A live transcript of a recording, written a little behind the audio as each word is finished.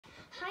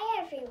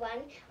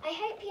everyone, I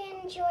hope you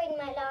enjoyed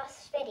my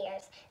last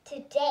videos.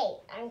 Today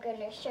I'm going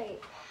to show you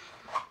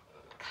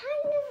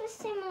kind of a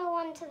similar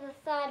one to the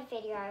third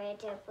video I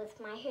did with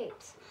my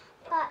hoops,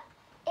 but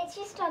it's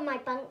just on my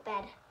bunk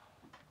bed.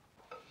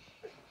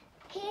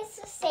 Here's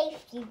the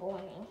safety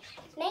warning.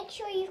 Make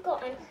sure you've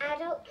got an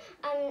adult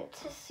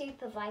to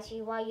supervise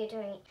you while you're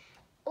doing it.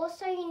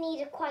 Also, you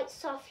need a quite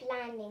soft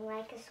landing,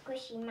 like a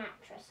squishy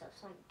mattress or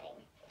something.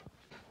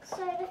 So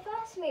the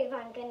first move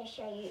I'm going to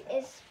show you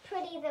is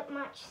pretty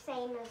much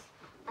same as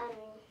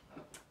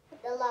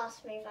the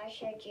last move I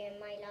showed you in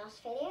my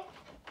last video.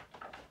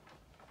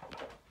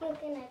 You're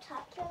going to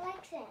tuck your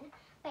legs in,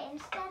 but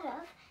instead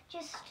of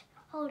just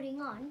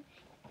holding on,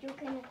 you're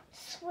going to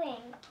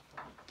swing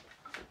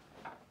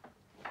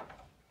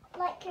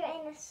like you're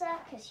in a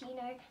circus, you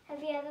know.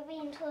 Have you ever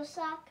been to a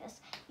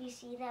circus? You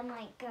see them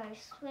like go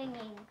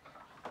swinging.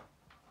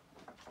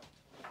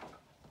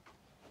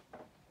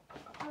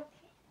 Okay.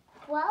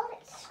 While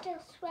it's still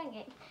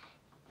swinging,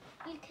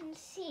 you can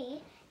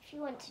see if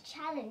you want to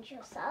challenge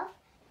yourself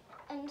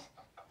and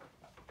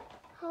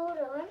hold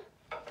on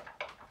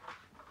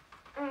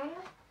and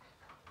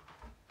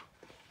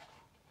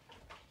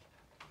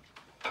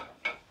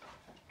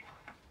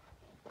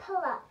pull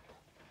up.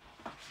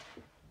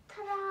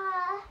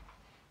 Ta-da!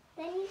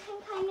 Then you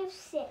can kind of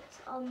sit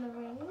on the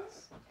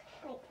rings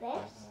like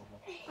this,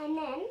 and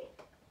then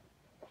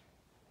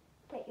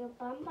put your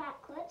bum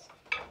backwards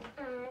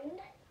and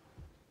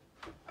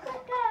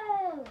let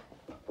go.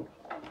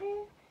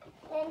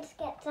 Then to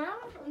get down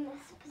from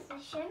this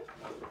position,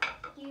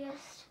 you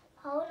just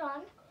hold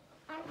on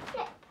and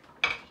flip.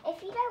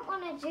 If you don't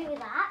want to do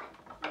that,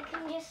 you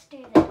can just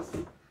do this.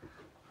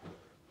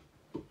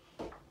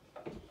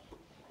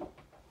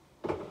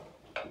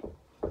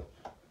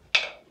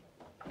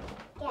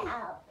 Get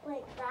out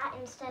like that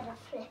instead of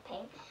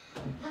flipping.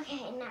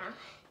 Okay, now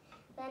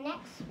the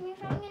next move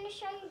I'm going to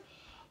show you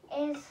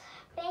is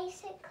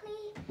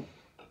basically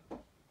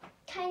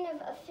kind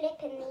of a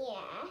flip in the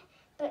air,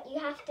 but you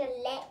have to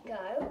let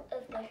go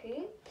of the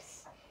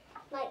hoops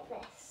like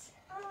this.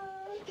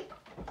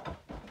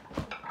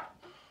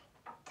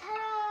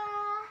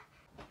 Ta-da!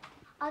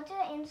 I'll do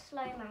it in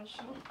slow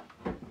motion.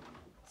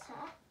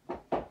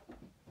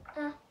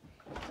 Ta-da!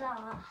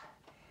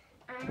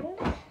 And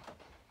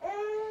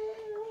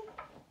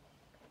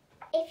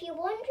if you're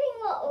wondering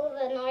what all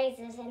the noise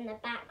is in the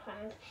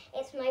background,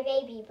 it's my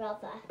baby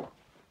brother.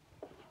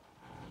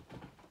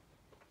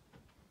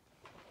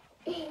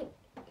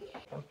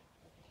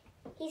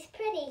 He's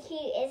pretty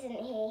cute, isn't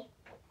he?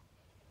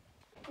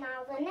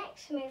 Now the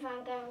next move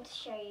I'm going to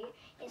show you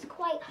is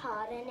quite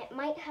hard, and it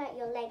might hurt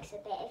your legs a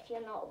bit if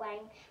you're not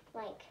wearing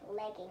like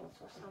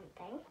leggings or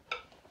something.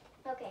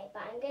 Okay,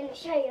 but I'm going to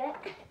show you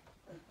it.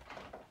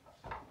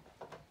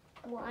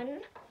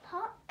 One,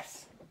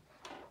 pox,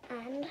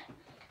 and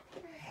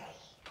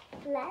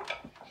let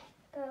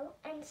go,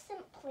 and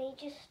simply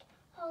just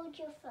hold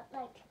your foot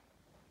like,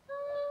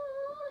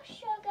 oh,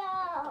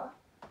 sugar.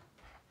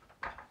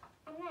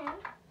 And then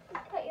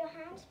put your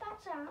hands back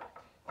down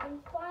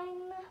and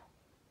find the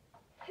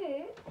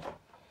hoop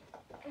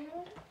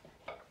and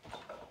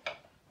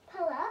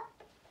pull up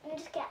and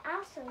just get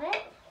out of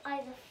it.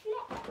 Either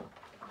flip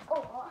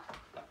or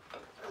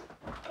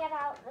get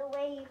out the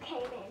way you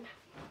came in.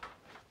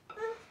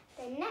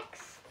 The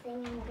next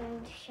thing I'm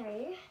going to show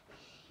you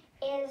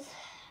is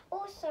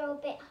also a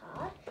bit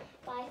hard,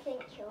 but I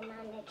think you'll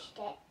manage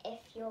it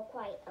if you're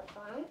quite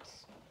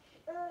advanced.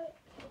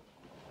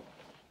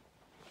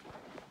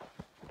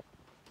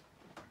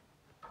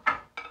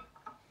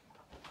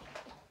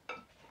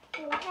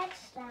 Your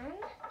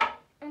headstand,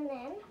 and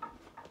then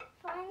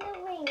find the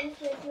rings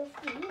with your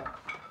feet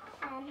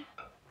and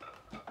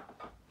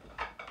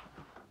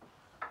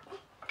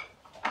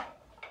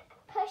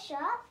push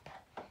up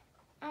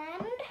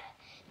and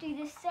do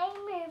the same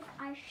move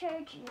I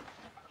showed you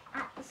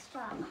at the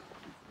start.